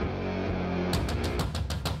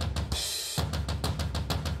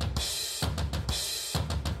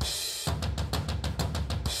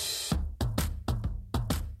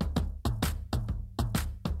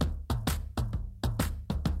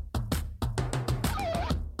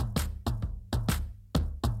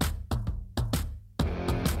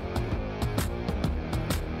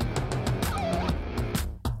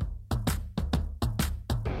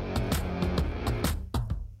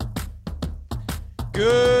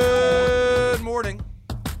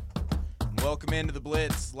Welcome into the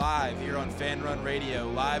Blitz, live here on Fan Run Radio,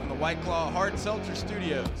 live in the White Claw Hard Seltzer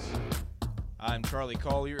Studios. I'm Charlie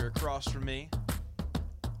Collier. Across from me,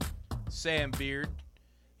 Sam Beard.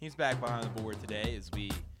 He's back behind the board today as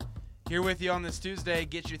we here with you on this Tuesday,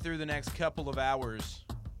 get you through the next couple of hours,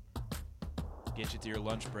 get you to your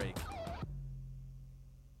lunch break.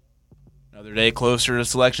 Another day closer to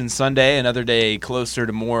Selection Sunday, another day closer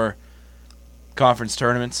to more conference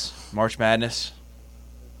tournaments, March Madness.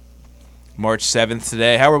 March 7th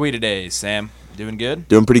today. How are we today, Sam? Doing good?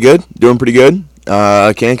 Doing pretty good.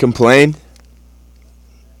 Can't complain.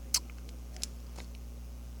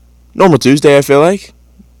 Normal Tuesday, I feel like.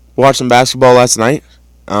 Watched some basketball last night.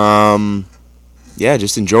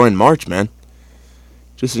 Just enjoying March, man.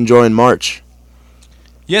 Just enjoying March.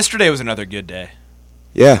 Yesterday was another good day.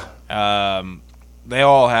 Yeah. They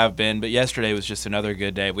all have been, but yesterday was just another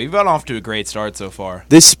good day. We've gotten off to a great start so far.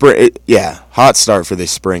 This spring, hot start for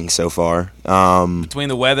this spring so far. Between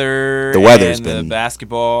the weather's and been the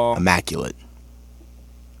basketball, immaculate.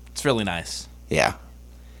 It's really nice. Yeah.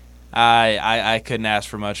 I couldn't ask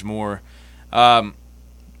for much more. I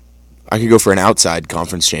could go for an outside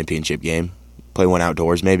conference championship game. Play one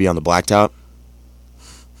outdoors, maybe on the blacktop.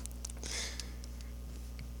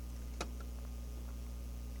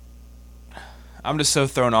 I'm just so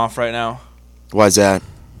thrown off right now. Why's that?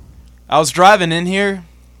 I was driving in here.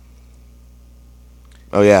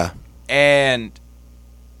 Oh, yeah. And,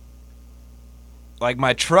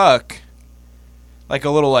 my truck, a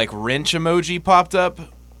little, wrench emoji popped up.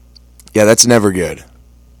 Yeah, that's never good.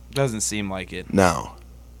 Doesn't seem like it. No.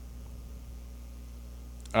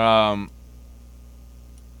 Are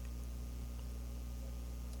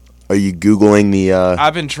you Googling the...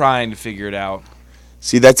 I've been trying to figure it out.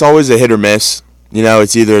 See, that's always a hit or miss. You know,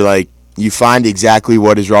 it's either you find exactly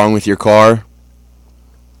what is wrong with your car,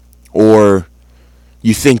 or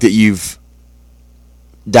you think that you've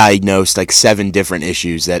diagnosed 7 different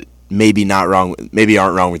issues that maybe aren't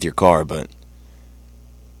wrong with your car, but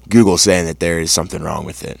Google's saying that there is something wrong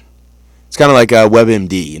with it. It's kind of like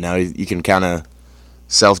WebMD. You know, you can kind of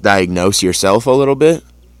self-diagnose yourself a little bit.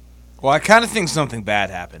 Well, I kind of think something bad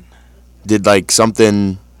happened. Did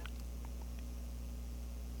something?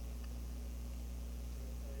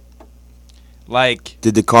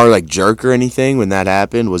 Did the car jerk or anything when that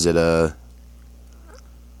happened? Was it a?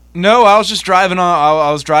 No, I was just driving I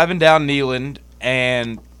was driving down Neyland,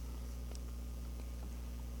 and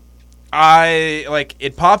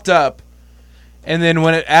it popped up, and then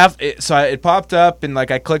when it popped up, and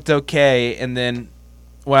I clicked OK, and then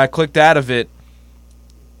when I clicked out of it,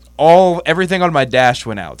 everything on my dash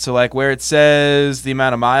went out. So where it says the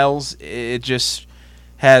amount of miles, it just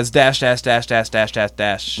has dash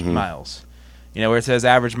mm-hmm. miles. You know, where it says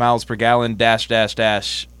average miles per gallon, dash,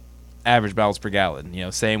 average miles per gallon. You know,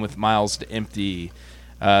 same with miles to empty.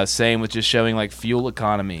 Same with just showing, fuel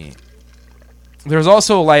economy. There's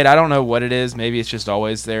also a light, I don't know what it is. Maybe it's just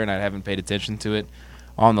always there and I haven't paid attention to it.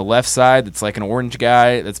 On the left side, that's an orange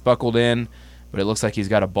guy that's buckled in, but it looks like he's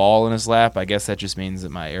got a ball in his lap. I guess that just means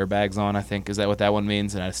that my airbag's on, I think. Is that what that one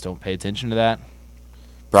means? And I just don't pay attention to that?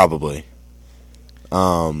 Probably.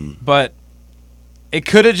 But it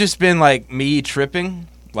could have just been me tripping,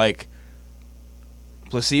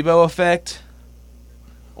 placebo effect,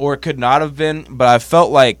 or it could not have been, but I felt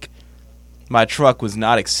like my truck was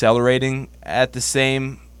not accelerating at the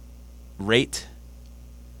same rate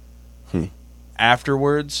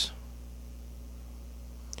afterwards.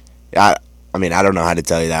 I don't know how to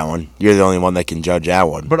tell you that one. You're the only one that can judge that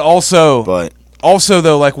one. But also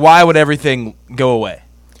though, why would everything go away?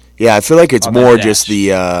 Yeah, I feel like it's more just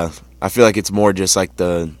the I feel like it's more just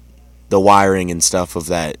the wiring and stuff of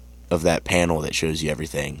that panel that shows you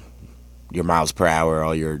everything. Your miles per hour,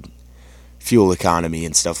 all your fuel economy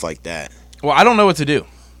and stuff like that. Well, I don't know what to do.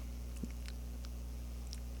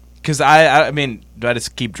 Cuz do I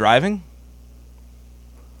just keep driving?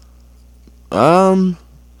 You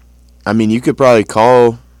could probably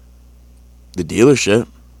call the dealership.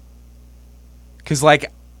 Cuz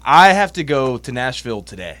I have to go to Nashville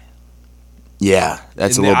today. Yeah,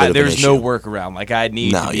 that's a little bit of an issue. There's no workaround. I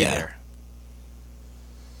need to be there.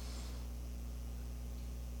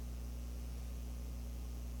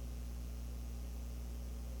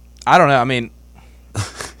 I don't know.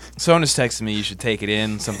 Someone just texted me you should take it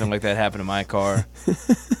in. Something like that happened to my car. You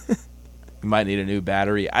might need a new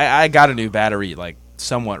battery. I got a new battery,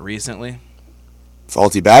 somewhat recently.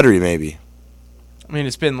 Faulty battery, maybe.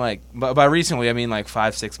 It's been, by recently,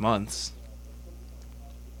 5-6 months.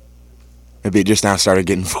 Maybe it just now started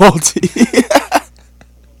getting faulty.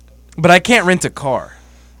 But I can't rent a car.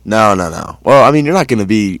 No. Well, you're not going to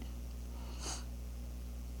be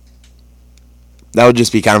That would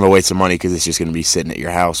just be kind of a waste of money because it's just going to be sitting at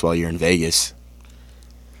your house while you're in Vegas.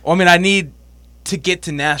 Well, I mean, I need to get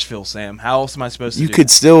to Nashville, Sam. How else am I supposed to You do could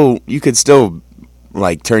that? you could still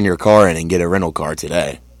like turn your car in and get a rental car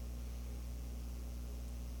today.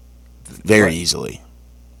 Very What? easily.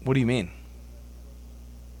 What do you mean?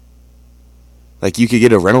 Like you could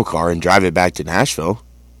get a rental car and drive it back to Nashville.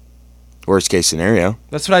 Worst case scenario.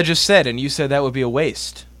 That's what I just said, and you said that would be a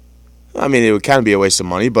waste. I mean, it would kind of be a waste of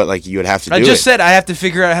money, but like you would have to do I it. just said I have to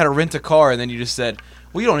figure out how to rent a car, and then you just said,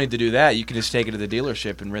 well, you don't need to do that. You can just take it to the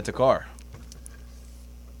dealership and rent a car.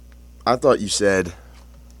 I thought you said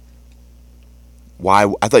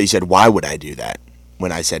why? I thought you said why would I do that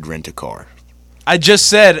when I said rent a car? I just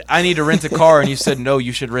said I need to rent a car, and you said no,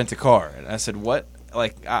 you should rent a car. And I said what?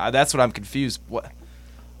 Like that's what I'm confused. What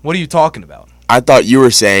are you talking about? I thought you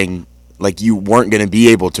were saying like you weren't going to be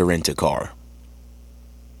able to rent a car.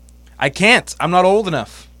 I can't. I'm not old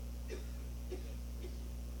enough.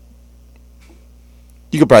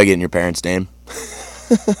 You could probably get in your parents' name.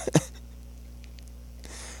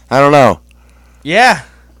 I don't know. Yeah.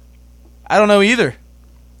 I don't know either.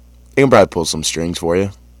 They can probably pull some strings for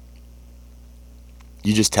you.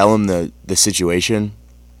 You just tell them the situation.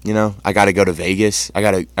 You know, I got to go to Vegas. I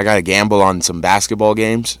gotta gamble on some basketball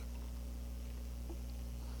games.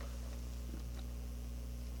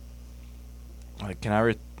 Like,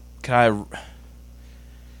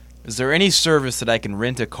 is there any service that I can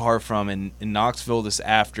rent a car from in Knoxville this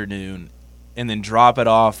afternoon and then drop it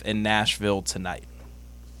off in Nashville tonight?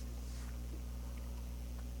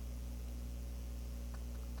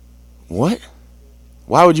 What?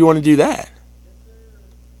 Why would you want to do that?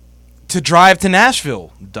 To drive to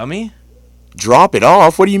Nashville, dummy. Drop it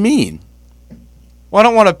off? What do you mean? Well, I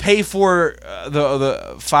don't want to pay for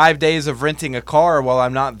the 5 days of renting a car while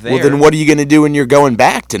I'm not there. Well, then what are you going to do when you're going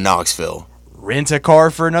back to Knoxville? Rent a car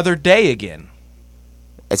for another day again.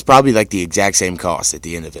 It's probably like the exact same cost at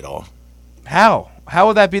the end of it all. How? How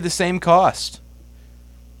would that be the same cost?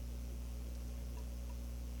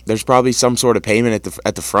 There's probably some sort of payment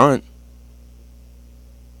at the front.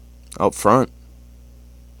 Up front.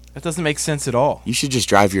 That doesn't make sense at all. You should just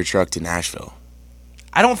drive your truck to Nashville.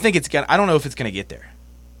 I don't know if it's gonna get there.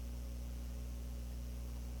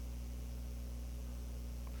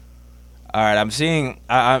 All right, I'm seeing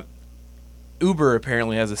Uber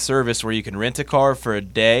apparently has a service where you can rent a car for a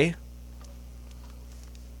day.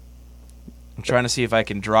 I'm trying to see if I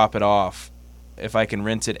can drop it off, if I can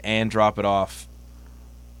rent it and drop it off,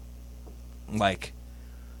 like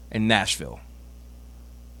in Nashville.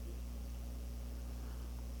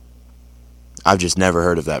 I've just never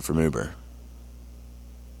heard of that from Uber.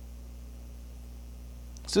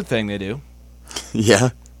 It's a thing they do.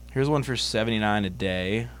 Yeah. Here's one for $79 a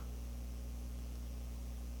day.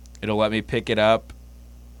 It'll let me pick it up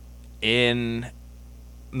in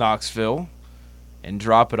Knoxville and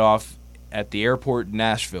drop it off at the airport in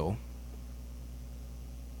Nashville.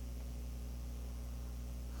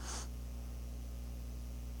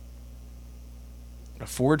 A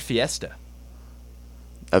Ford Fiesta.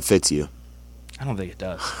 That fits you. I don't think it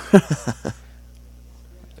does.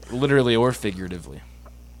 Literally or figuratively.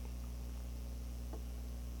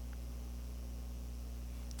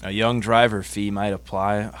 A young driver fee might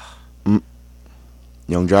apply.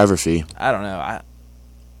 Young driver fee. I don't know.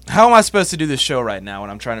 How am I supposed to do this show right now when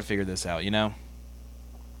I'm trying to figure this out, you know?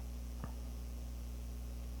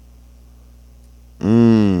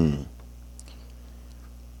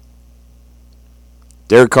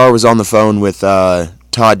 Derek Carr was on the phone with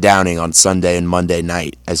Todd Downing on Sunday and Monday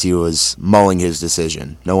night as he was mulling his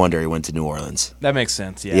decision. No wonder he went to New Orleans. That makes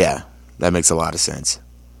sense, yeah. Yeah, that makes a lot of sense.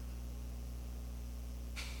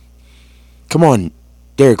 Come on,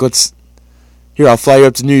 Derek, Here, I'll fly you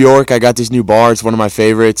up to New York. I got this new bar. It's one of my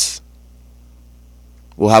favorites.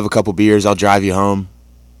 We'll have a couple beers. I'll drive you home.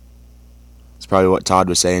 That's probably what Todd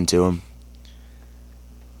was saying to him.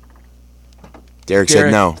 Derek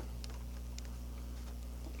said no.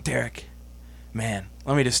 Derek, man,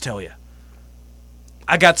 let me just tell you.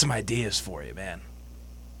 I got some ideas for you, man.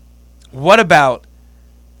 What about,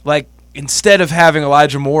 like, instead of having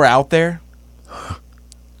Elijah Moore out there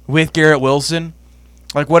with Garrett Wilson,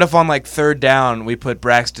 like, what if on, like, third down we put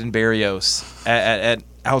Braxton Berrios at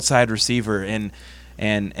outside receiver and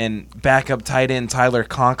backup tight end Tyler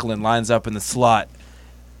Conklin lines up in the slot,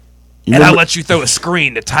 and I let you throw a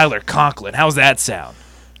screen to Tyler Conklin. How's that sound?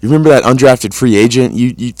 You remember that undrafted free agent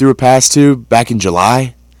you threw a pass to back in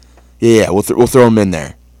July? Yeah, we'll throw him in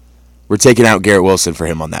there. We're taking out Garrett Wilson for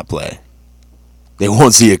him on that play. They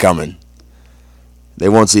won't see it coming. They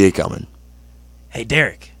won't see it coming. Hey,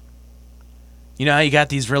 Derek, you know how you got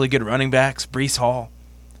these really good running backs? Breece Hall,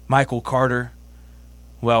 Michael Carter,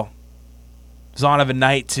 Well, Zonovan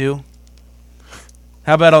Knight, too.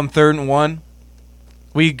 How about on 3rd and 1?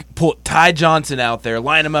 We pull Ty Johnson out there,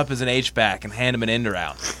 line him up as an H-back, and hand him an end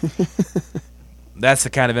around. That's the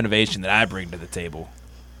kind of innovation that I bring to the table.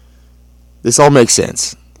 This all makes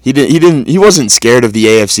sense. He wasn't scared of the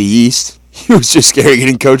AFC East. He was just scared of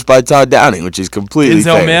getting coached by Todd Downing, which is completely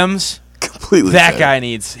Denzel fair. Mims, Completely that fair. guy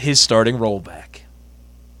needs his starting rollback.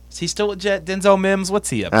 Is he still with Jet? Denzel Mims, what's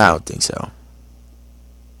he up to? I don't think so.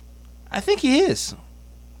 I think he is.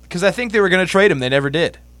 Because I think they were going to trade him. They never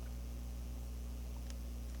did.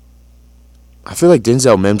 I feel like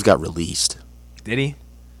Denzel Mims got released. Did he?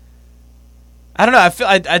 I don't know.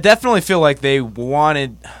 I definitely feel like they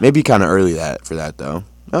wanted. Maybe kind of early for that though.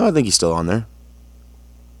 No, I think he's still on there.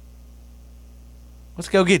 Let's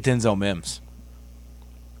go get Denzel Mims.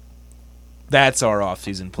 That's our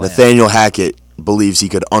offseason plan. Nathaniel Hackett believes he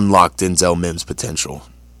could unlock Denzel Mims' potential.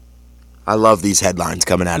 I love these headlines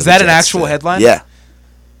coming out of the Is that an Jets actual today. headline? Yeah.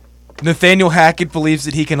 Nathaniel Hackett believes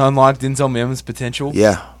that he can unlock Denzel Mims' potential.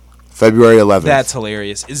 Yeah. February 11th. That's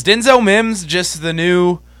hilarious. Is Denzel Mims just the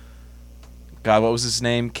new? God, what was his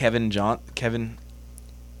name? Kevin got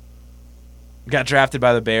drafted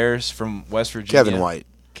by the Bears from West Virginia. Kevin White.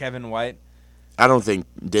 Kevin White. I don't think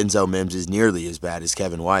Denzel Mims is nearly as bad as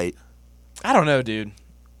Kevin White. I don't know, dude.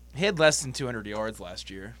 He had less than 200 yards last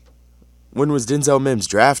year. When was Denzel Mims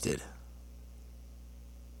drafted?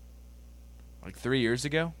 Like 3 years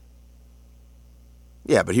ago?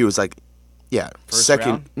 Yeah, but he was like, First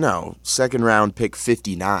second round? second round pick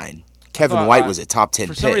 59. Kevin thought, White was a top 10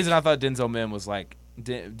 For pick. some reason, I thought Denzel Mims was like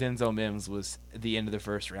Denzel Mims was the end of the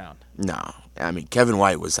first round. No, I mean Kevin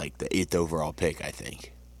White was like the 8th overall pick, I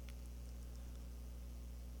think.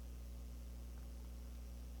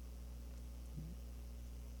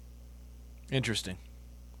 Interesting.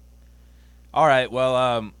 All right, well,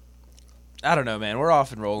 I don't know, man. We're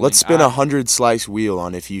off and rolling. Let's spin 100 slice wheel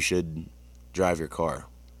on if you should drive your car.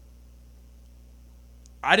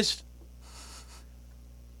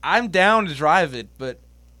 I'm down to drive it, but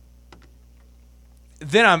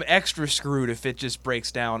then I'm extra screwed if it just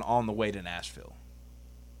breaks down on the way to Nashville.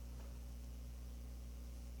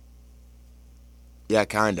 Yeah,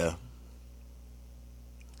 kinda.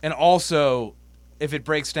 And also, if it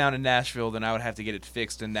breaks down in Nashville, then I would have to get it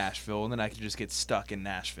fixed in Nashville, and then I could just get stuck in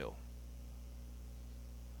Nashville.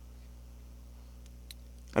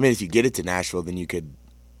 I mean, if you get it to Nashville, then you could.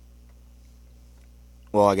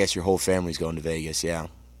 Well, I guess your whole family's going to Vegas, yeah. I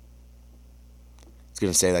was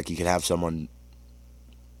going to say, like, you could have someone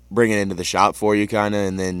bring it into the shop for you, kind of,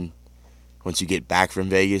 and then once you get back from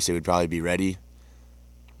Vegas, it would probably be ready.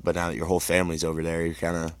 But now that your whole family's over there, you're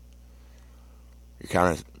kind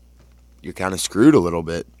of screwed a little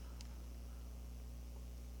bit.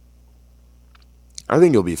 I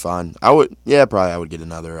think you'll be fine. I would get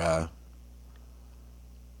another.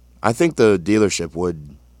 I think the dealership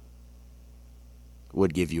would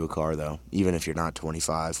give you a car though, even if you're not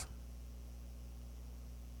 25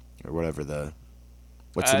 or whatever the.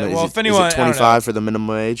 What's the well, is if anyone, is it 25 for the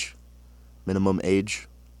minimum age? Minimum age.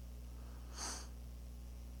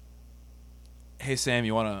 Hey Sam,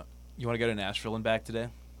 you wanna go to Nashville and back today?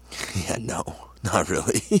 Yeah, no, not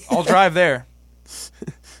really. I'll drive there,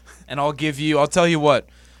 and I'll tell you what,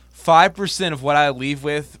 5% of what I leave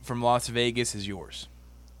with from Las Vegas is yours.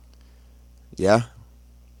 Yeah.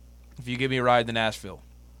 If you give me a ride to Nashville.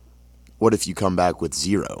 What if you come back with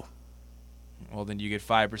 0? Well, then you get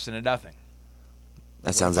 5% of nothing.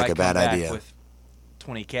 That sounds like a bad idea. With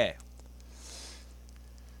 $20K.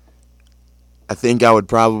 I think I would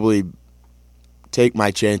probably take my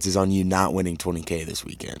chances on you not winning $20K this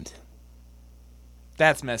weekend.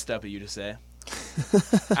 That's messed up of you to say.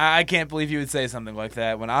 I can't believe you would say something like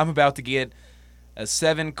that when I'm about to get a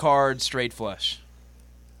 7-card straight flush.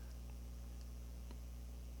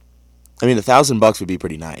 I mean, $1,000 would be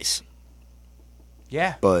pretty nice.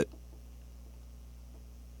 Yeah. But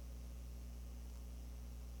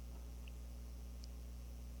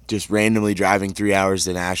just randomly driving 3 hours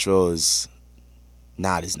to Nashville is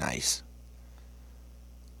not as nice.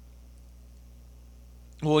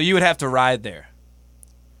 Well, you would have to ride there.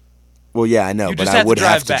 Well, yeah, I know, You but just I have to would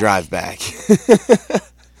drive have to back. drive back.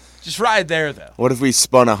 Just ride there, though. What if we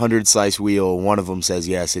spun a 100-slice wheel, one of them says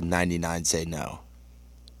yes and 99 say no?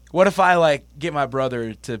 What if I, get my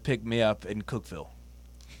brother to pick me up in Cookeville?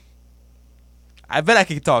 I bet I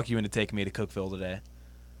could talk you into taking me to Cookeville today.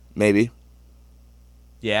 Maybe.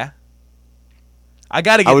 Yeah? I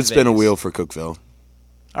got to get I would to spin a Vegas. wheel for Cookeville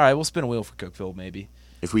All right, we'll spin a wheel for Cookeville, maybe.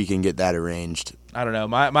 if we can get that arranged. I don't know.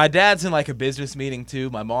 My dad's in, a business meeting, too.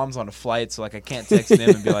 My mom's on a flight, so, I can't text him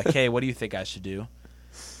and be like, hey, what do you think I should do?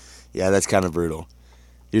 Yeah, that's kind of brutal.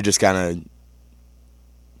 You're just kind of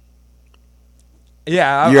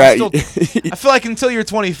Yeah, you're I at, still. I feel like until you're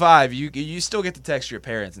 25, you still get to text your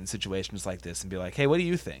parents in situations like this and be like, "Hey, what do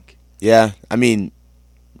you think?" yeah. I mean,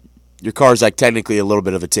 your car's like technically a little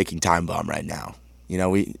bit of a ticking time bomb right now.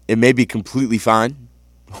 It may be completely fine,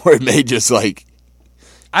 or it may just like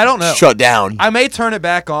I don't know. shut down. I may turn it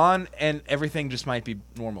back on and everything just might be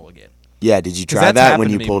normal again. Yeah, did you 'Cause try that's that when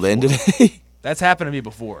happened you to me pulled in before. today? That's happened to me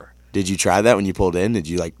before. Did you try that when you pulled in? Did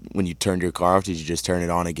you when you turned your car off, did you just turn it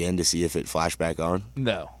on again to see if it flashed back on?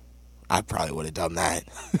 No. I probably would have done that.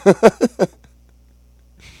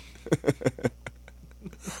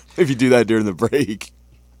 If you do that during the break.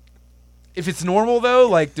 If it's normal though,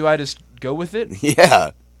 like, do I just go with it?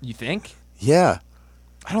 Yeah. You think? Yeah.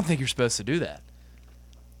 I don't think you're supposed to do that.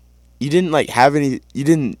 You didn't you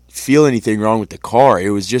didn't feel anything wrong with the car. It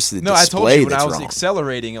was just the No, I display told you when that's I was wrong.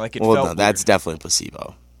 accelerating, like it Well, felt no, that's weird. definitely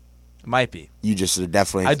placebo. It might be. You just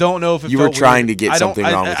definitely. I don't know if it you felt were trying weird. to get something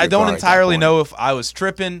wrong with I your don't car at that entirely point. know if I was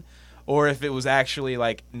tripping or if it was actually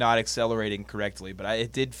like not accelerating correctly, but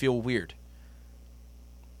it did feel weird.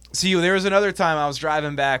 See, there was another time I was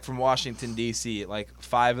driving back from Washington D.C. at like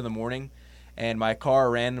 5 in the morning, and my car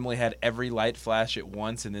randomly had every light flash at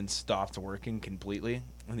once and then stopped working completely,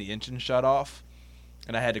 and the engine shut off,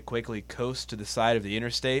 and I had to quickly coast to the side of the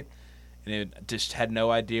interstate. And it just had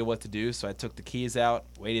no idea what to do, so I took the keys out,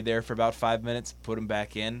 waited there for about 5 minutes, put them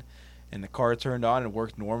back in, and the car turned on and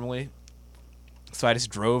worked normally. So I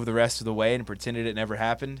just drove the rest of the way and pretended it never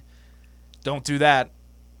happened. Don't do that,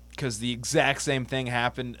 because the exact same thing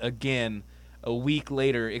happened again a week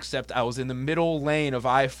later, except I was in the middle lane of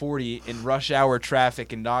I-40 in rush hour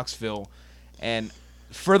traffic in Knoxville, and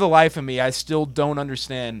for the life of me, I still don't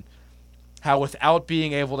understand how without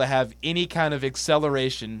being able to have any kind of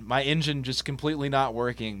acceleration, my engine just completely not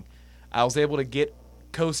working, I was able to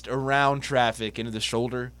coast around traffic into the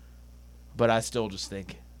shoulder, but I still just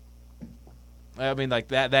think, I mean, like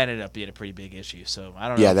that ended up being a pretty big issue. So I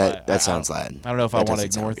don't know. Yeah, if that sounds bad. I don't know if I That want to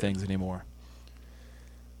doesn't sound ignore good. things anymore.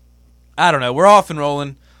 I don't know. We're off and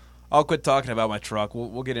rolling. I'll quit talking about my truck.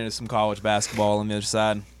 We'll get into some college basketball on the other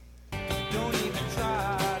side.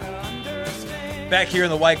 Back here in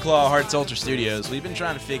the White Claw Hard Seltzer Studios, we've been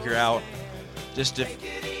trying to figure out just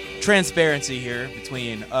transparency here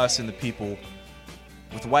between us and the people.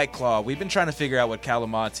 With White Claw, we've been trying to figure out what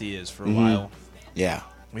Kalamazoo is for a while. Yeah.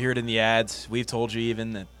 We hear it in the ads. We've told you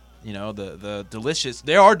even that, the delicious.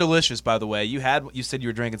 They are delicious, by the way. You said you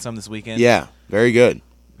were drinking some this weekend. Yeah, very good.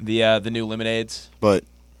 The new lemonades. But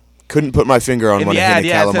couldn't put my finger on In what the a ad,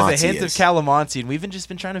 hint of it says Kalamazoo a hint is. of Kalamazoo, and we've just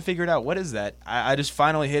been trying to figure it out. What is that? I just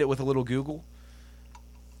finally hit it with a little Google.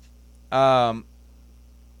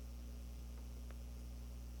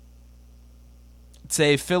 It's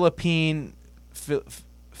a Philippine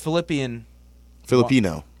Filipino.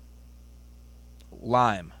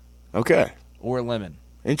 lime Okay. or lemon.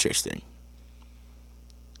 Interesting.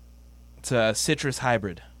 It's a citrus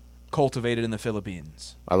hybrid cultivated in the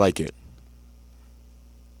Philippines. I like it.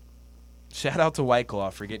 Shout out to White Claw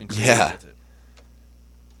for getting creative Yeah. with it.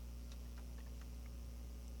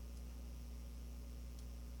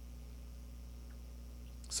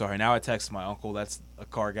 Sorry, now I text my uncle. That's a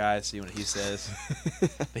car guy. See what he says.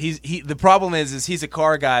 But the problem is he's a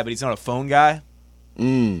car guy, but he's not a phone guy.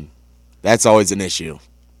 That's always an issue.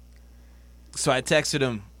 So I texted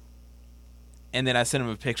him, and then I sent him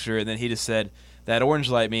a picture, and then he just said that orange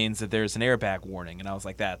light means that there's an airbag warning, and I was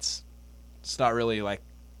like, it's not really like.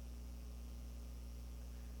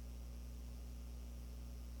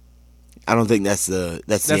 I don't think that's the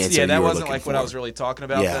answer Yeah, that you were wasn't looking like what for. I was really talking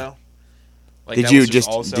about, Yeah. though. Like, Did that you was just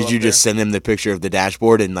also did up you there. just send them the picture of the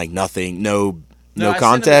dashboard and like nothing, no I sent him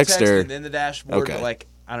context the text or? and then the dashboard, Okay. but like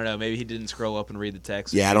I don't know, maybe he didn't scroll up and read the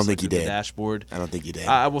text. Yeah, I don't think he looked at did. The dashboard. I don't think you did.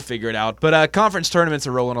 I will figure it out. But conference tournaments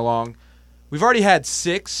are rolling along. We've already had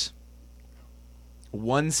 6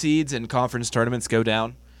 1 seeds in conference tournaments go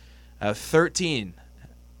down. 13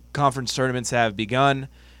 conference tournaments have begun,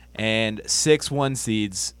 and 6 1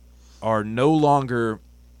 seeds are no longer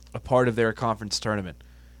a part of their conference tournament.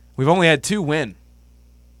 We've only had 2 win.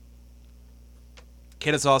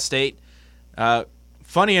 Kennesaw State,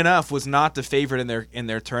 funny enough, was not the favorite in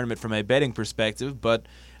their tournament from a betting perspective, but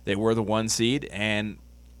they were the 1 seed, and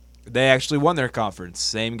they actually won their conference.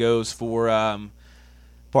 Same goes for, UNC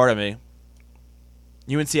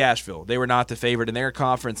Asheville. They were not the favorite in their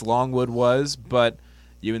conference. Longwood was, but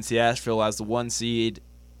UNC Asheville, as the 1 seed,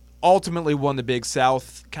 ultimately won the Big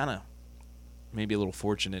South. Kind of maybe a little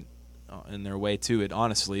fortunate in their way to it,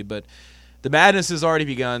 honestly. But the madness has already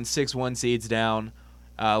begun. 6 1 seeds down.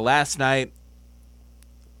 Last night,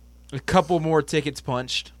 a couple more tickets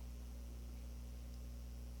punched.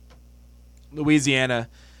 Louisiana,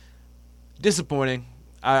 disappointing.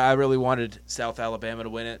 I really wanted South Alabama to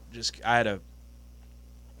win it. I had a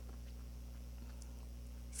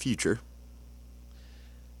Future.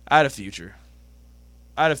 I had a future.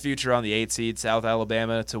 I had a future on the 8 seed, South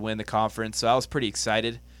Alabama, to win the conference, so I was pretty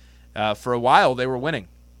excited. For a while, they were winning.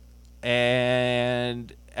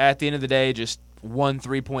 And at the end of the day, just 1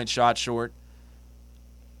 3-point shot short.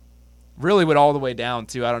 Really went all the way down,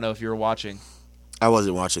 too. I don't know if you were watching. I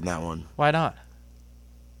wasn't watching that one. Why not?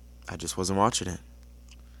 I just wasn't watching it.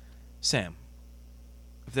 Sam,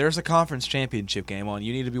 if there's a conference championship game on,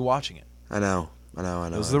 you need to be watching it. I know.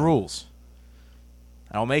 Those are the rules.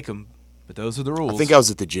 I don't make them, but those are the rules. I think I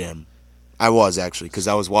was at the gym. I was, actually, because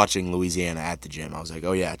I was watching Louisiana at the gym. I was like,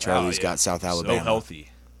 oh, yeah, Charlie's got South Alabama. So healthy,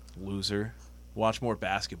 loser. Watch more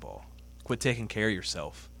basketball. Quit taking care of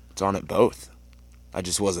yourself. It's on at both. I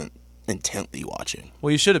just wasn't intently watching.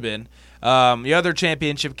 Well, you should have been. The other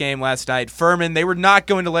championship game last night, Furman, they were not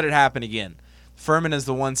going to let it happen again. Furman is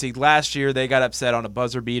the 1 seed. Last year, they got upset on a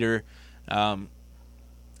buzzer beater.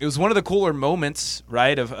 It was one of the cooler moments,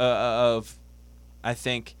 right, of I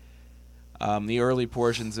think, the early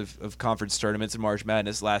portions of conference tournaments and March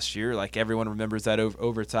Madness last year. Like, everyone remembers that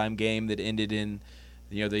overtime game that ended in,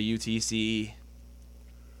 the UTC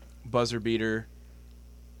buzzer beater.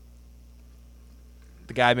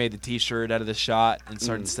 The guy made the T-shirt out of the shot and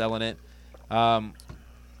started selling it.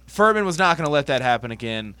 Furman was not going to let that happen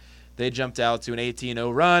again. They jumped out to an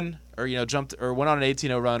 18-0 run, went on an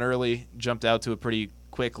 18-0 run early, jumped out to a pretty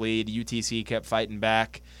quick lead. UTC kept fighting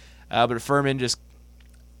back, but Furman just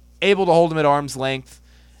able to hold them at arm's length,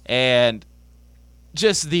 and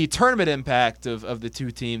just the tournament impact of the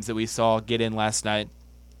two teams that we saw get in last night.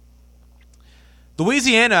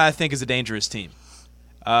 Louisiana, I think, is a dangerous team.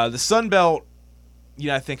 The Sun Belt,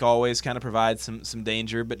 I think always kind of provides some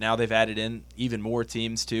danger, but now they've added in even more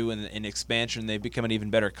teams too, and in expansion they've become an even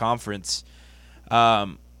better conference.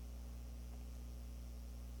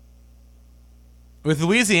 With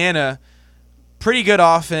Louisiana, pretty good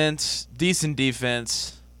offense, decent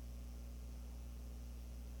defense.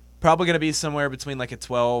 Probably going to be somewhere between like a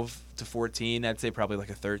 12 to 14. I'd say probably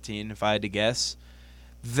like a 13 if I had to guess.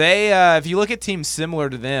 They, if you look at teams similar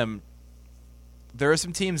to them, there are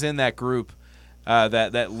some teams in that group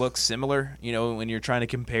that look similar, when you're trying to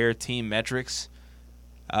compare team metrics,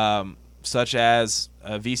 such as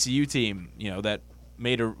a VCU team, that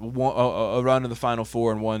made a run to the Final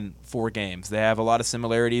Four and won 4 games. They have a lot of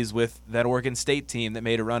similarities with that Oregon State team that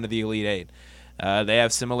made a run to the Elite Eight. They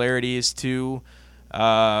have similarities to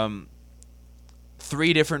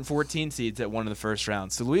 3 different 14 seeds that won in the first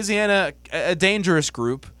round. So Louisiana, a dangerous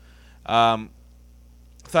group.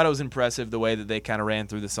 Thought it was impressive the way that they kind of ran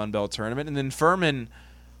through the Sun Belt tournament. And then Furman,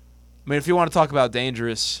 if you want to talk about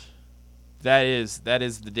dangerous, that is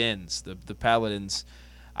the Dens, the Paladins.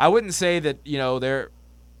 I wouldn't say that, they're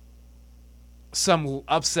some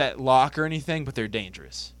upset lock or anything, but they're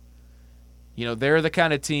dangerous. They're the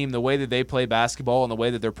kind of team, the way that they play basketball and the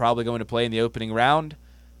way that they're probably going to play in the opening round,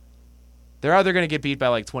 they're either going to get beat by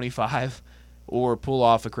like 25 or pull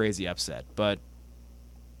off a crazy upset. But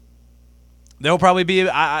they'll probably be,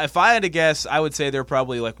 if I had to guess, I would say they're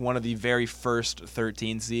probably like one of the very first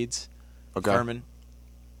 13 seeds. Okay. Furman.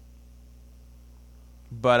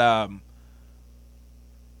 But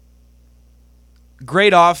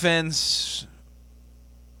great offense,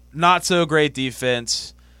 not so great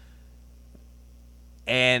defense,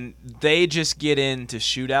 and they just get into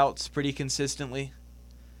shootouts pretty consistently.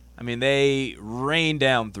 They rain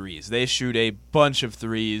down threes. They shoot a bunch of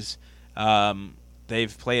threes.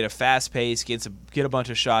 They've played a fast pace, get a bunch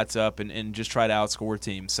of shots up, and just try to outscore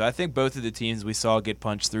teams. So I think both of the teams we saw get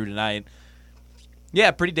punched through tonight,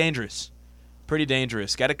 pretty dangerous. Pretty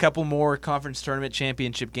dangerous. Got a couple more conference tournament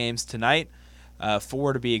championship games tonight,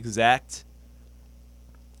 4 to be exact.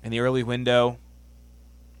 In the early window,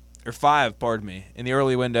 or 5, pardon me. In the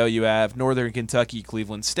early window, you have Northern Kentucky,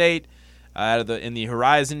 Cleveland State. In the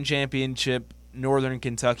Horizon Championship, Northern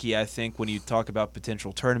Kentucky, I think, when you talk about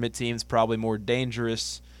potential tournament teams, probably more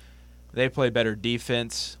dangerous. They play better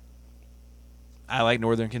defense. I like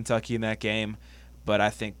Northern Kentucky in that game, but I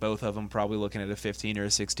think both of them probably looking at a 15 or a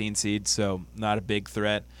 16 seed, so not a big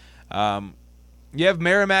threat. You have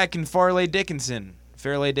Merrimack and Fairleigh Dickinson,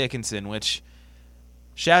 which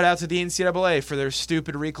shout out to the NCAA for their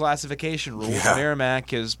stupid reclassification rules. Yeah.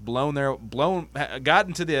 Merrimack has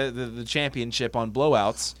gotten to the championship on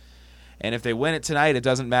blowouts. And if they win it tonight, it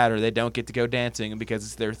doesn't matter. They don't get to go dancing because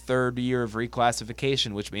it's their 3rd year of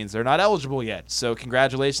reclassification, which means they're not eligible yet. So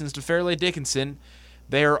congratulations to Fairleigh Dickinson.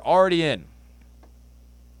 They are already in.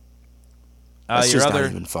 That's just not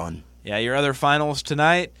even fun. Yeah, your other finals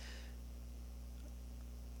tonight.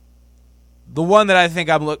 The one that I think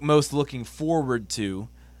I'm most looking forward to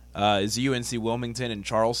is UNC Wilmington and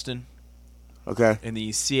Charleston Okay. in the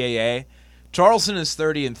CAA. Charleston is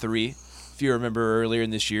 30-3. If you remember earlier in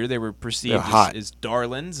this year, they were perceived as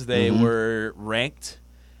darlings. They were ranked,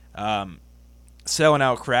 selling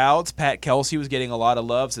out crowds. Pat Kelsey was getting a lot of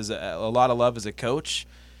love as a coach.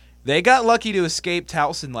 They got lucky to escape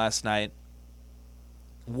Towson last night.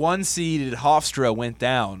 1-seeded Hofstra went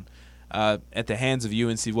down at the hands of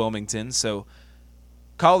UNC Wilmington. So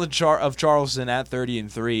College of Charleston at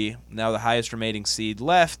 30-3, now the highest remaining seed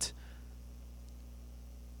left.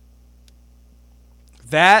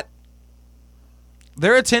 They're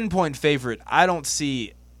a 10-point favorite. I don't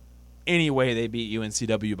see any way they beat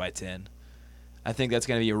UNCW by 10. I think that's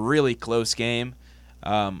going to be a really close game.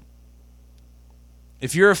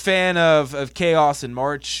 If you're a fan of chaos in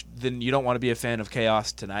March, then you don't want to be a fan of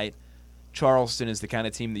chaos tonight. Charleston is the kind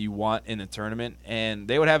of team that you want in the tournament, and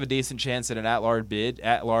they would have a decent chance at an at-large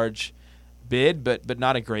bid, but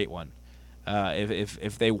not a great one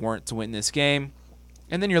if they weren't to win this game.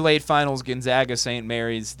 And then your late finals, Gonzaga, St.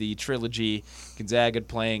 Mary's, the trilogy. Gonzaga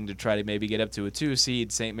playing to try to maybe get up to a 2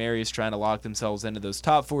 seed. St. Mary's trying to lock themselves into those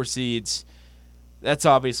top 4 seeds. That's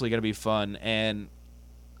obviously going to be fun. And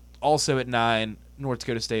also at 9, North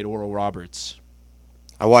Dakota State, Oral Roberts.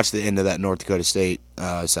 I watched the end of that North Dakota State,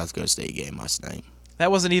 South Dakota State game last night.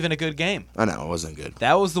 That wasn't even a good game. I know, it wasn't good.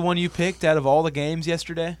 That was the one you picked out of all the games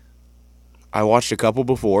yesterday? I watched a couple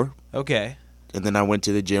before. Okay. And then I went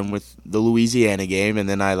to the gym with the Louisiana game, and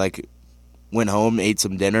then I went home, ate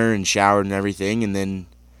some dinner, and showered and everything, and then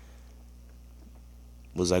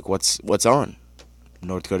was like, what's on?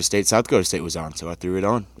 North Dakota State, South Dakota State was on, so I threw it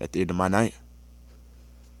on at the end of my night.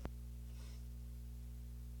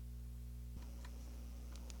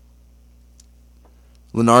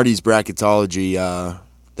 Lenardi's bracketology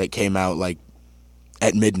that came out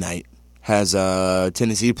at midnight has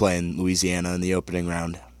Tennessee playing Louisiana in the opening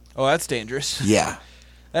round. Oh, that's dangerous. Yeah.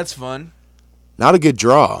 That's fun. Not a good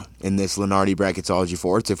draw in this Lenardi bracketology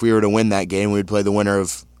for us. If we were to win that game, we would play the winner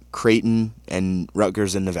of Creighton and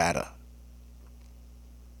Rutgers in Nevada.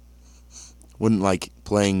 Wouldn't like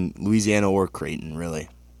playing Louisiana or Creighton, really.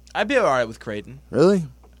 I'd be all right with Creighton. Really?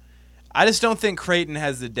 I just don't think Creighton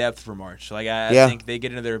has the depth for March. I think they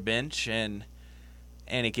get into their bench and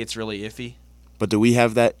it gets really iffy. But do we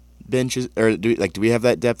have that bench, or do we have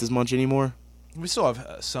that depth as much anymore? We still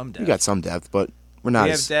have some depth. We got some depth, but we're not.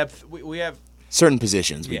 We have depth. We have certain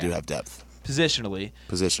positions. We do have depth. Positionally,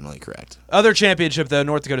 correct. Other championship though,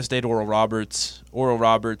 North Dakota State, Oral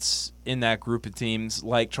Roberts in that group of teams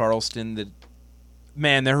like Charleston.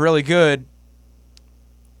 They're really good.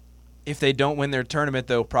 If they don't win their tournament,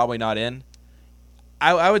 though, probably not in.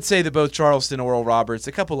 I would say that both Charleston, Oral Roberts,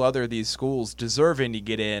 a couple other of these schools deserving to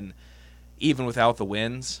get in, even without the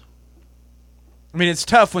wins. I mean, it's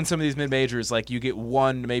tough when some of these mid-majors, you get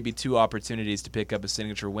 1, maybe 2 opportunities to pick up a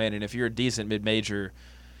signature win, and if you're a decent mid-major,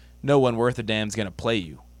 no one worth a damn is going to play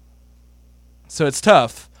you. So it's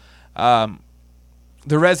tough. The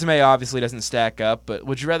resume obviously doesn't stack up, but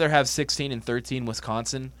would you rather have 16-13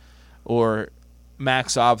 Wisconsin or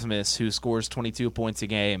Max Optimus, who scores 22 points a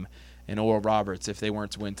game, and Oral Roberts if they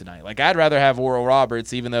weren't to win tonight? I'd rather have Oral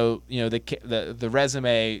Roberts, even though the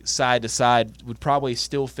resume side to side would probably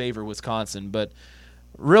still favor Wisconsin. But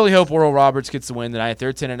really hope Oral Roberts gets the win tonight.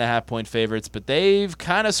 They're 10.5-point favorites, but they've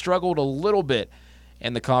kind of struggled a little bit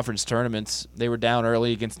in the conference tournaments. They were down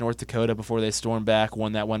early against North Dakota before they stormed back,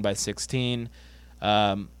 won that one by 16.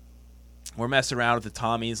 We're messing around with the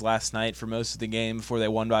Tommies last night for most of the game before they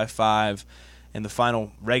won by 5. In the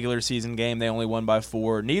final regular season game, they only won by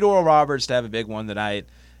 4. Need Oral Roberts to have a big one tonight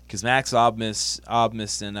because Max Obmus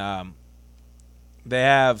and they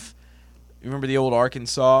have, you remember the old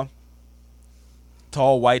Arkansas?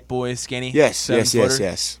 Tall, white boy, skinny? Yes.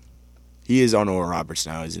 He is on Oral Roberts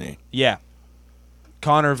now, isn't he? Yeah.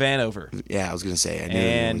 Connor Vanover. Yeah, I was going to say. I knew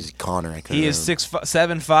it was Connor. He is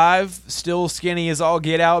 7'5", still skinny as all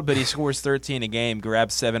get out, but he scores 13 a game,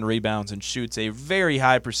 grabs 7 rebounds, and shoots a very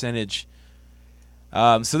high percentage.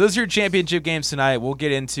 So those are your championship games tonight. We'll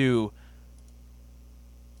get into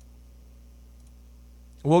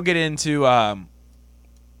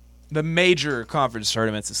the major conference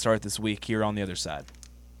tournaments that start this week here on the other side.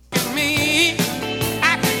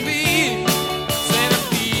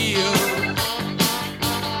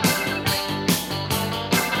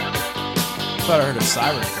 I thought I heard a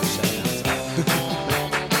siren for a second.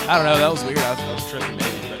 I don't know. That was weird. I was tripping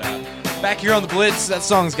maybe. But back here on the Blitz, that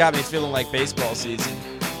song's got me feeling like baseball season.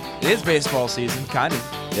 It is baseball season, kind of.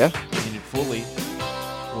 Yeah. I mean, fully.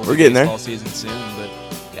 We're getting there. Baseball season soon, but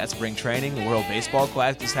got spring training. The World Baseball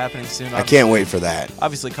Classic is happening soon. I can't wait for that.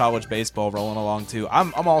 Obviously, college baseball rolling along too.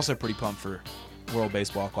 I'm also pretty pumped for World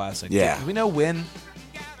Baseball Classic. Yeah. Do we know when?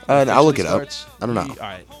 I'll look it starts? up. I don't know. All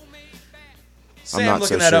right. I'm Sam not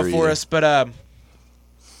looking so that sure up for either. us, but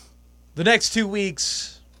the next 2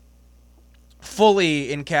 weeks fully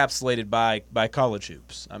encapsulated by college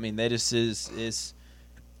hoops. I mean, that is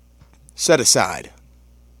Set aside.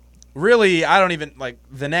 really, I don't even like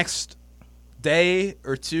the next day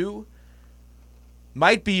or two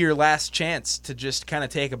might be your last chance to just kind of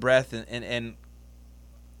take a breath and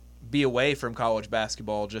be away from college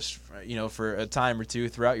basketball just for a time or two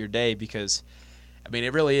throughout your day, because I mean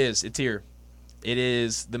it really is, it's here. It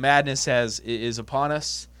is, the madness is upon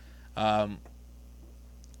us.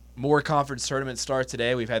 More conference tournaments start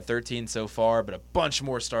today. We've had 13 so far, but a bunch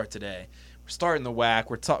more start today. We're starting the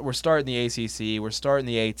WAC. We're starting the ACC. We're starting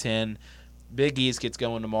the A10. Big East gets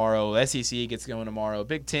going tomorrow. SEC gets going tomorrow.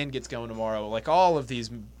 Big Ten gets going tomorrow. Like all of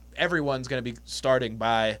these, everyone's going to be starting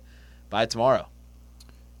by tomorrow,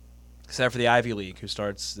 except for the Ivy League, who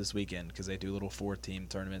starts this weekend because they do a little 4-team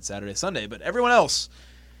tournament Saturday, Sunday. But everyone else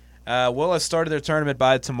will have started their tournament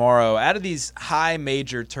by tomorrow. Out of these high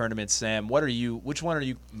major tournaments, Sam, which one are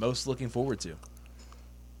you most looking forward to?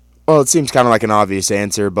 Well, it seems kind of like an obvious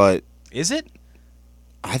answer, but Is it?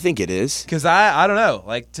 I think it is. Because I don't know.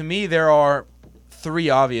 Like, to me, there are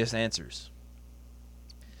 3 obvious answers.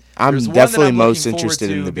 I'm There's one definitely that I'm most looking interested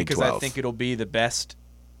forward in to the Big because 12. I think it'll be the best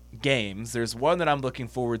games. There's one that I'm looking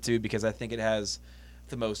forward to because I think it has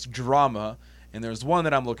the most drama. And there's one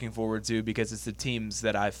that I'm looking forward to because it's the teams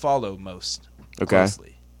that I follow most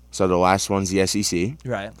closely. So the last one's the SEC.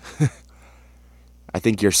 Right. I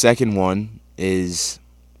think your second one is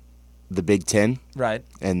the Big Ten, Right.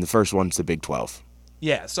 and the first one's the Big 12.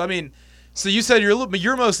 Yeah. So, I mean, so you said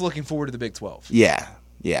you're most looking forward to the Big 12. Yeah.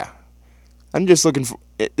 I'm just looking for.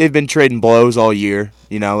 They've been trading blows all year.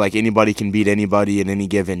 Like anybody can beat anybody at any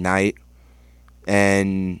given night,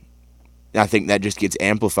 and I think that just gets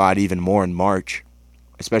amplified even more in March,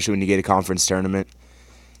 especially when you get a conference tournament.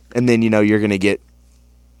 And then, you're going to get.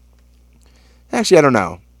 Actually, I don't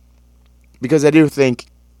know. Because I do think,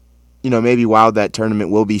 maybe while that tournament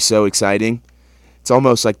will be so exciting, it's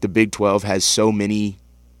almost like the Big 12 has so many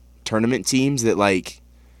tournament teams that, like,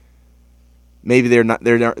 maybe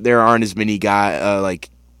there aren't as many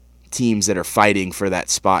teams that are fighting for that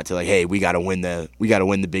spot to, like, hey, we got to win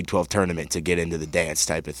the Big 12 tournament to get into the dance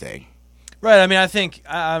type of thing. Right. I mean,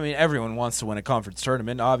 I mean, everyone wants to win a conference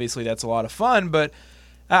tournament. Obviously, that's a lot of fun, but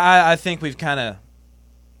I think we've kind of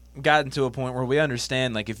gotten to a point where we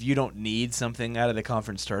understand, like, if you don't need something out of the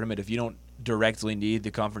conference tournament, if you don't directly need the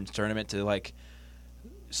conference tournament to, like,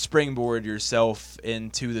 springboard yourself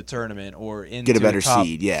into the tournament or into get a better the top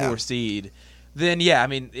seed, yeah. 4 seed, then yeah, I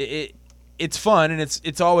mean, it's fun and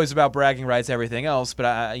it's always about bragging rights, everything else. But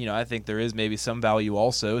I think there is maybe some value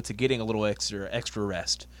also to getting a little extra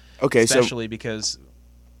rest. Okay, especially because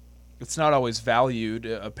it's not always valued.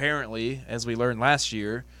 Apparently, as we learned last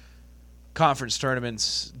year, conference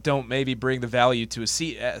tournaments don't maybe bring the value to a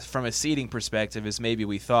seat from a seeding perspective as maybe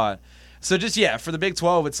we thought. So just for the Big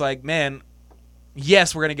 12, it's like, man,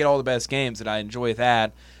 yes, we're gonna get all the best games, and I enjoy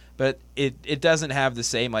that, but it doesn't have the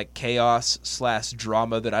same like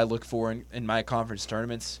chaos/drama that I look for in my conference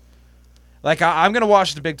tournaments. Like I'm gonna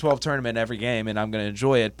watch the Big 12 tournament every game, and I'm gonna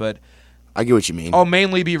enjoy it, but I get what you mean. I'll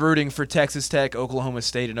mainly be rooting for Texas Tech, Oklahoma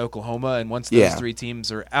State, and Oklahoma, and once those 3 teams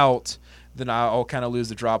are out, then I'll kind of lose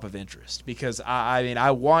the drop of interest because I mean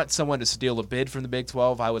I want someone to steal a bid from the Big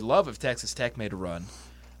 12. I would love if Texas Tech made a run.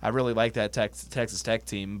 I really like that Texas Tech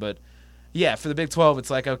team, but yeah, for the Big 12, it's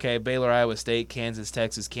like, okay, Baylor, Iowa State, Kansas,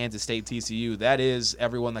 Texas, Kansas State, TCU. That is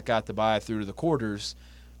everyone that got the bye through to the quarters,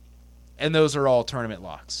 and those are all tournament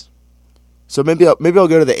locks. So maybe I'll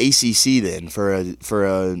go to the ACC then for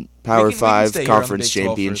a Power 5 conference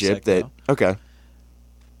championship. Okay.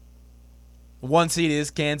 1 seed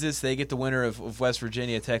is Kansas. They get the winner of West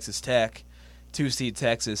Virginia, Texas Tech. 2 seed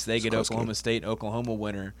Texas. They get Oklahoma State, Oklahoma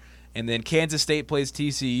winner. And then Kansas State plays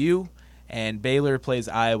TCU, and Baylor plays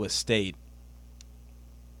Iowa State.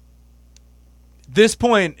 This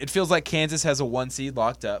point, it feels like Kansas has a 1 seed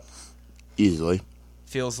locked up. Easily.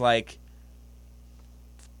 Feels like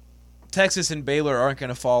Texas and Baylor aren't going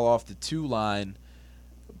to fall off the 2 line,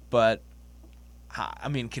 but, I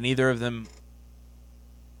mean, can either of them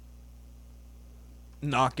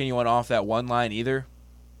knock anyone off that 1 line either?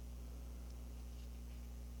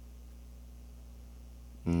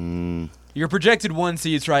 Your projected 1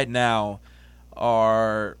 seeds right now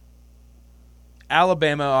are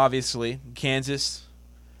Alabama, obviously, Kansas,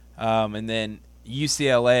 and then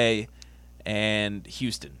UCLA and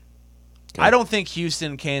Houston. Okay. I don't think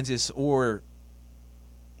Houston, Kansas, or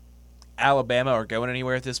Alabama are going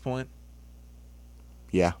anywhere at this point.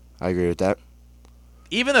 Yeah, I agree with that.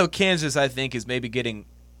 Even though Kansas, I think, is maybe getting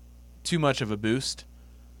too much of a boost.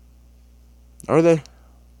 Are they?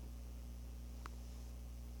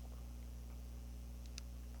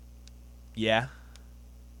 Yeah.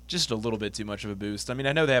 Just a little bit too much of a boost. I mean,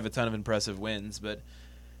 I know they have a ton of impressive wins, but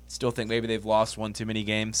still think maybe they've lost one too many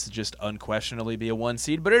games to just unquestionably be a 1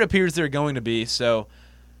 seed. But it appears they're going to be, so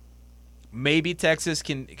maybe Texas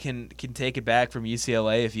can take it back from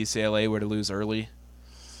UCLA if UCLA were to lose early.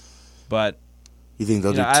 But You think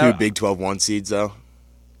they'll do two Big 12 1 seeds, though?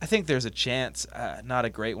 I think there's a chance, not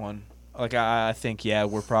a great one. Like I think, yeah,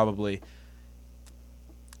 we're probably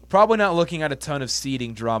not looking at a ton of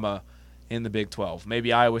seeding drama in the Big 12.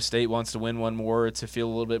 Maybe Iowa State wants to win one more to feel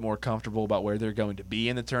a little bit more comfortable about where they're going to be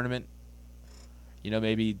in the tournament.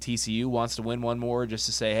 Maybe TCU wants to win one more just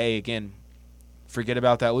to say, hey, again, forget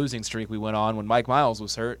about that losing streak we went on when Mike Miles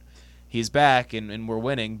was hurt. He's back and we're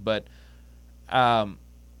winning. But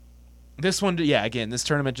this one, yeah, again, this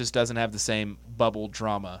tournament just doesn't have the same bubble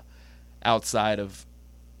drama outside of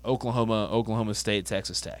Oklahoma State,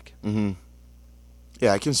 Texas Tech. Mm-hmm.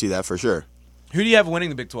 Yeah, I can see that for sure. Who do you have winning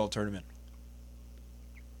the Big 12 tournament?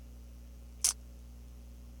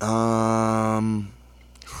 I'll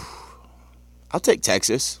take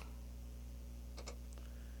Texas.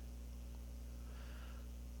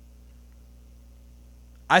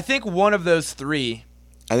 I think one of those three.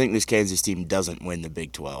 I think this Kansas team doesn't win the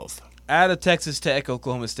Big 12. Out of Texas Tech,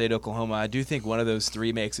 Oklahoma State, Oklahoma, I do think one of those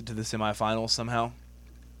three makes it to the semifinals somehow.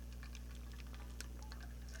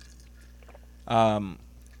 Did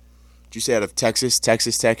you say out of Texas,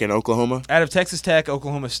 Texas Tech, and Oklahoma? Out of Texas Tech,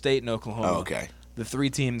 Oklahoma State, and Oklahoma. Oh, okay. The three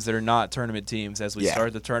teams that are not tournament teams as we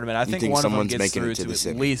start the tournament. I think one of them gets through to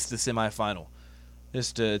at least the semifinal.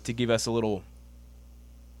 Just to give us a little,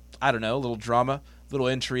 I don't know, a little drama, a little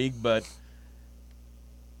intrigue, but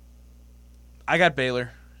I got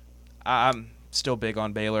Baylor. I'm still big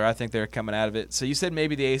on Baylor. I think they're coming out of it. So you said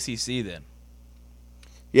maybe the ACC then.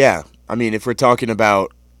 Yeah. I mean, if we're talking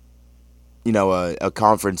about, a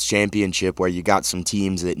conference championship where you got some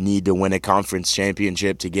teams that need to win a conference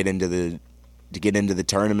championship to get into the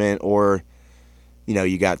tournament, or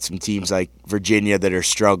you got some teams like Virginia that are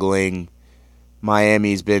struggling.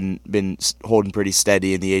 Miami's been holding pretty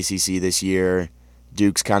steady in the ACC this year.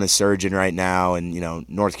 Duke's kind of surging right now, and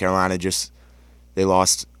North Carolina they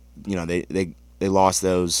lost. They lost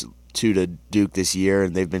those two to Duke this year,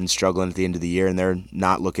 and they've been struggling at the end of the year, and they're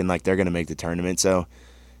not looking like they're going to make the tournament. So,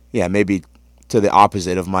 yeah, maybe to the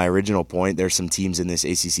opposite of my original point, there's some teams in this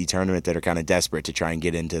ACC tournament that are kind of desperate to try and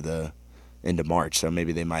get into March. So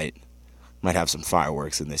maybe they might have some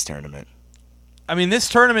fireworks in this tournament. I mean, this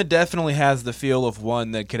tournament definitely has the feel of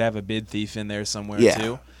one that could have a bid thief in there somewhere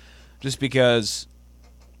too, just because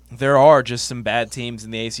there are just some bad teams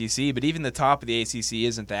in the ACC, but even the top of the ACC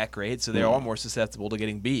isn't that great, so they are more susceptible to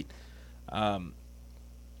getting beat.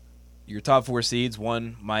 Your top four seeds,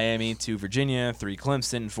 1 Miami, 2 Virginia, 3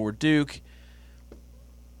 Clemson, 4 Duke.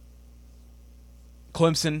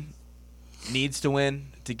 Clemson needs to win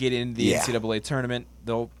to get in the NCAA tournament.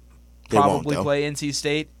 They'll probably play NC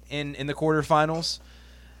State in the quarterfinals.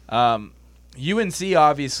 UNC,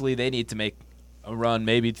 obviously, they need to make a run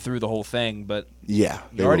maybe through the whole thing, but you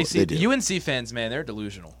already see UNC fans, man, they're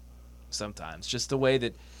delusional sometimes. Just the way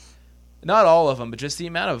that, not all of them, but just the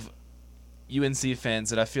amount of UNC fans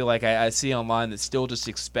that I feel like I see online that still just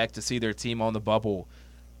expect to see their team on the bubble.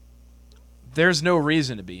 There's no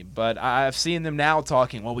reason to be, but I've seen them now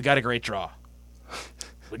talking, well, we got a great draw.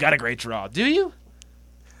 We got a great draw. Do you?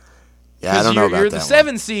 Yeah, I don't know about that. You're the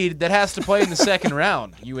 7 seed that has to play in the second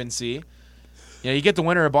round, UNC. You get the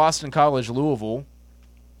winner of Boston College, Louisville.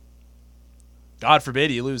 God forbid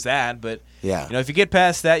you lose that, but if you get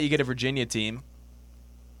past that, you get a Virginia team.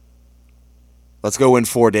 Let's go win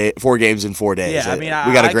 4 games in 4 days. Yeah, I mean,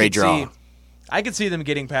 we got a great draw. I could see them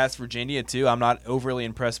getting past Virginia too. I'm not overly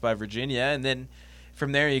impressed by Virginia, and then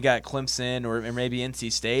from there you got Clemson or maybe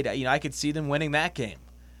NC State. I could see them winning that game.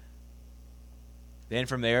 Then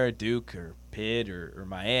from there, Duke or Pitt or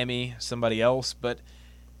Miami, somebody else, but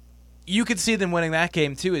you could see them winning that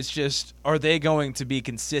game too. It's just, are they going to be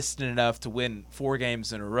consistent enough to win 4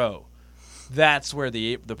 games in a row? That's where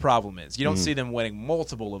the problem is. You don't see them winning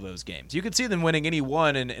multiple of those games. You could see them winning any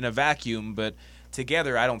one in a vacuum, but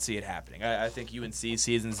together I don't see it happening. I think UNC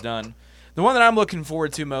season's done. The one that I'm looking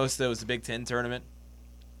forward to most, though, is the Big Ten tournament.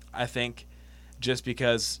 I think just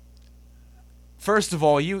because, first of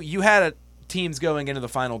all, you had teams going into the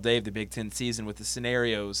final day of the Big Ten season with the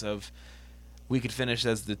scenarios of we could finish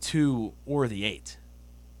as the 2 or the 8.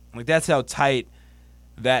 Like, that's how tight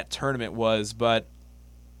that tournament was. But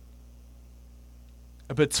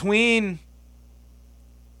between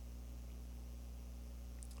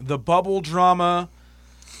the bubble drama,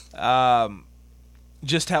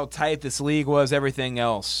 just how tight this league was, everything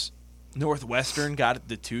else, Northwestern got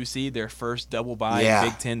the 2 seed, their first double bye in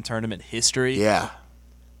Big Ten tournament history. Yeah.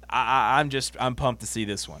 I'm pumped to see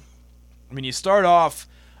this one. I mean, you start off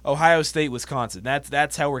Ohio State, Wisconsin.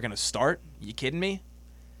 That's how we're gonna start. You kidding me?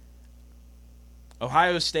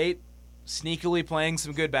 Ohio State sneakily playing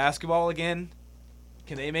some good basketball again.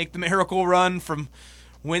 Can they make the miracle run from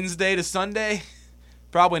Wednesday to Sunday?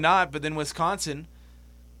 Probably not. But then Wisconsin,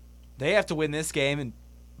 they have to win this game and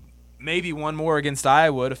maybe one more against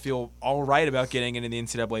Iowa to feel all right about getting into the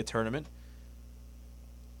NCAA tournament.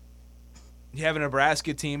 You have a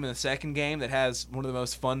Nebraska team in the second game that has one of the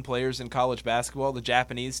most fun players in college basketball, the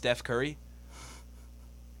Japanese Steph Curry.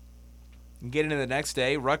 You get into the next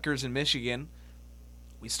day, Rutgers and Michigan.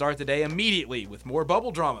 We start the day immediately with more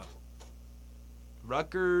bubble drama.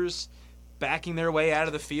 Rutgers backing their way out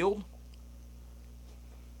of the field.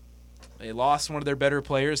 They lost one of their better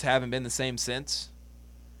players, haven't been the same since.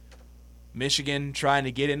 Michigan trying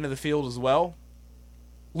to get into the field as well.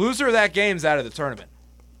 Loser of that game's out of the tournament.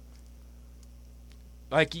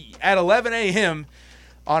 Like, at 11 a.m.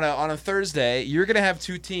 on a Thursday, you're going to have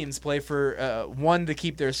 2 teams play for one to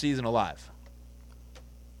keep their season alive.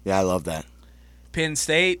 Yeah, I love that. Penn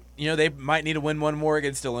State, they might need to win one more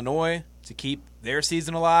against Illinois to keep their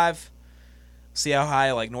season alive. See how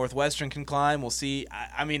high, like, Northwestern can climb. We'll see.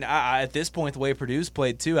 I mean, at this point, the way Purdue's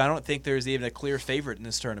played, too, I don't think there's even a clear favorite in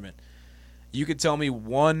this tournament. You could tell me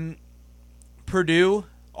one Purdue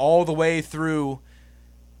all the way through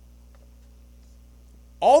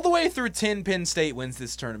 10 Penn State wins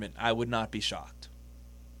this tournament, I would not be shocked.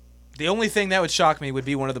 The only thing that would shock me would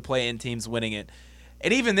be one of the play-in teams winning it.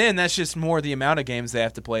 And even then, that's just more the amount of games they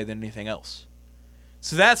have to play than anything else.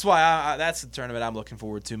 So that's why that's the tournament I'm looking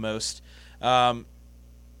forward to most.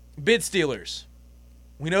 Bid stealers.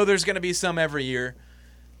 We know there's going to be some every year.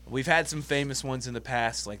 We've had some famous ones in the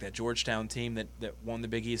past, like that Georgetown team that won the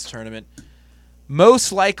Big East tournament.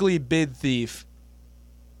 Most likely bid thief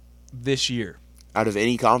this year. Out of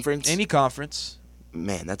any conference? Any conference.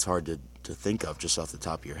 Man, that's hard to think of just off the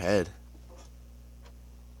top of your head.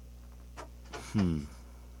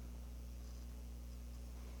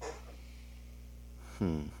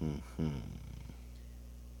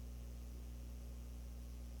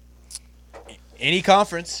 Any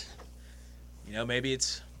conference.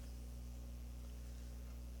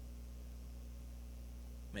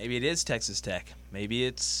 Maybe it is Texas Tech. Maybe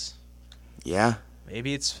it's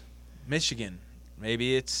Michigan.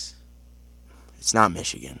 Maybe it's not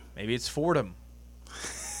Michigan. Maybe it's Fordham.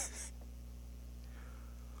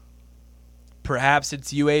 Perhaps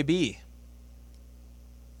it's UAB.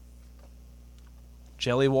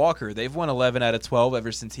 Jelly Walker. They've won 11 out of 12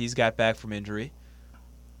 ever since he's got back from injury.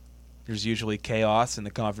 There's usually chaos in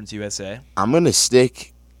the Conference USA. I'm going to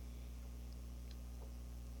stick.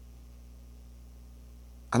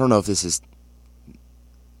 I don't know if this is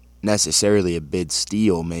necessarily a bid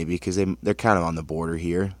steal, maybe, because they're kind of on the border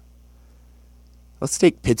here. Let's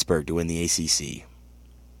take Pittsburgh to win the ACC.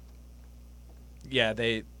 Yeah,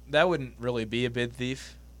 that wouldn't really be a bid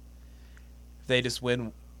thief. If they just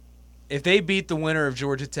win. If they beat the winner of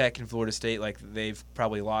Georgia Tech and Florida State, like, they've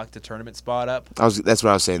probably locked a tournament spot up. That's what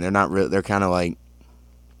I was saying. They're not really. They're kind of like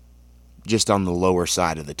just on the lower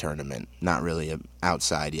side of the tournament, not really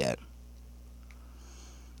outside yet.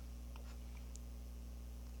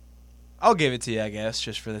 I'll give it to you, I guess,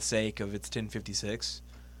 just for the sake of it's 10:56.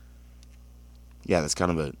 Yeah, that's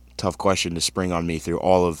kind of a tough question to spring on me through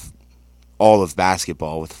all of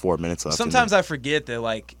basketball with 4 minutes left. Sometimes I forget that,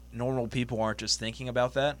 like, normal people aren't just thinking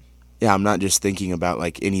about that. Yeah, I'm not just thinking about,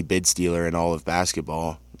 like, any bid stealer in all of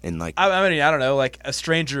basketball. And, like, I mean, I don't know. Like, a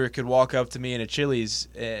stranger could walk up to me in a Chili's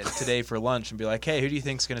today for lunch and be like, "Hey, who do you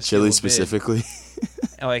think's going to steal Chili's a bid?" specifically?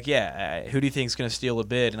 And like, yeah, who do you think's going to steal a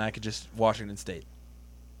bid? And I could just Washington State.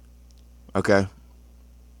 Okay.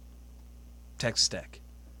 Texas Tech.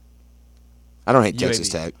 I don't hate UAB. Texas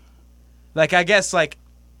Tech. Like, I guess, like,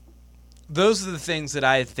 those are the things that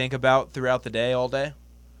I think about throughout the day, all day.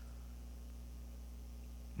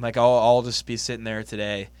 Like, I'll just be sitting there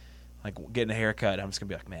today, like, getting a haircut. I'm just going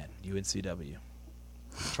to be like, man, UNCW.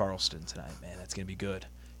 Charleston tonight, man, that's going to be good.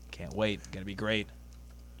 Can't wait. Going to be great.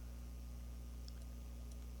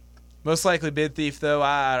 Most likely bid thief, though,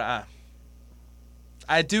 I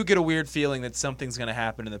do get a weird feeling that something's going to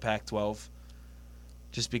happen in the Pac-12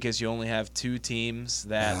 just because you only have two teams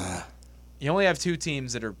that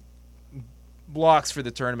are blocks for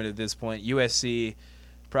the tournament at this point. USC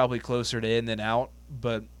probably closer to in than out.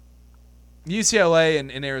 But UCLA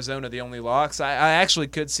and Arizona, the only locks. I actually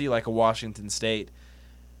could see like a Washington State,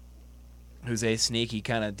 who's a sneaky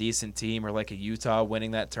kind of decent team, or like a Utah winning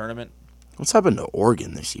that tournament. What's happened to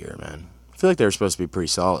Oregon this year, man? I feel like they were supposed to be pretty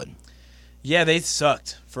solid. Yeah, they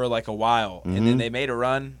sucked for like a while, Mm-hmm. and then they made a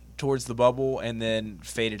run towards the bubble and then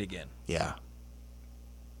faded again. Yeah.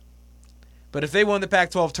 But if they won the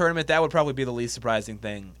Pac-12 tournament, that would probably be the least surprising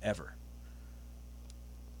thing ever.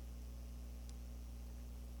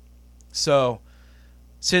 So,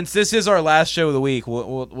 since this is our last show of the week,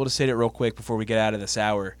 we'll just hit it real quick before we get out of this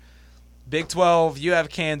hour. Big 12, you have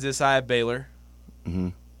Kansas, I have Baylor. Mm-hmm.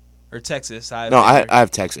 Or Texas, I have No, Baylor. I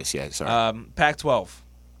have Texas, yeah, sorry. Pac-12.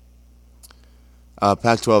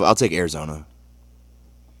 Pac-12, I'll take Arizona.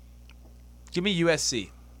 Give me USC.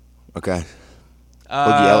 Okay.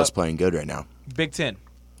 Boogie Ellis playing good right now. Big 10.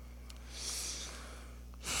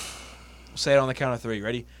 We'll say it on the count of 3.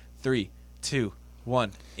 Ready? 3, 2,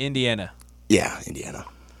 1. Indiana. Yeah, Indiana.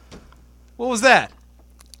 What was that?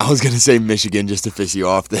 I was going to say Michigan just to piss you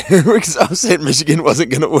off there because I was saying Michigan wasn't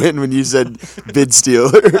going to win when you said bid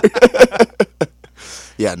Steeler.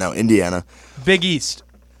 Yeah, no, Indiana. Big East.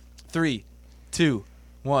 3, 2,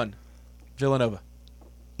 1. Villanova.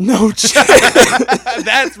 No chance.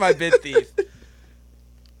 That's my bid thief.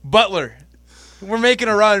 Butler. We're making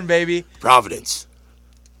a run, baby. Providence.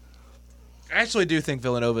 I actually do think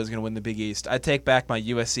Villanova is going to win the Big East. I take back my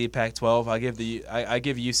USC Pac-12. I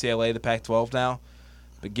give UCLA the Pac-12 now,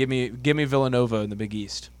 but give me Villanova in the Big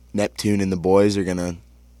East. Neptune and the boys are going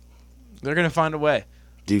They're going to find a way.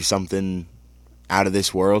 to do something out of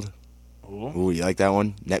this world. Ooh, you like that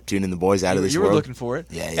one? Neptune and the boys out of this You world? were looking for it.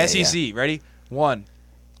 Yeah, SEC, ready? 1,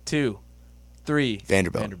 2, 3.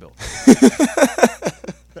 Vanderbilt.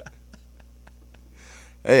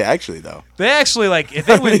 Hey, actually, though. They actually, if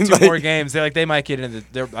they win two like- more games, they might get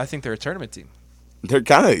into I think they're a tournament team. They're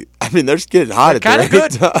kind of, they're just getting hot at the kinda right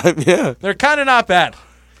good. time. Yeah. They're kind of not bad.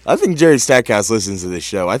 I think Jerry Stackhouse listens to this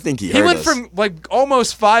show. I think he He heard went us. from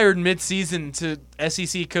almost fired mid-season to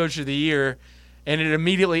SEC Coach of the Year, and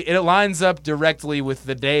it lines up directly with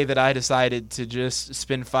the day that I decided to just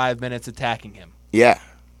spend 5 minutes attacking him. Yeah.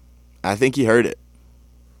 I think he heard it.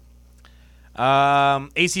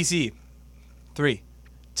 ACC, 3,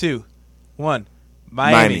 2, 1.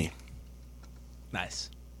 Miami. Nice.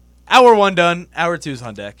 Hour 1 done. Hour 2's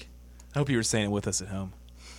on deck. I hope you were saying it with us at home.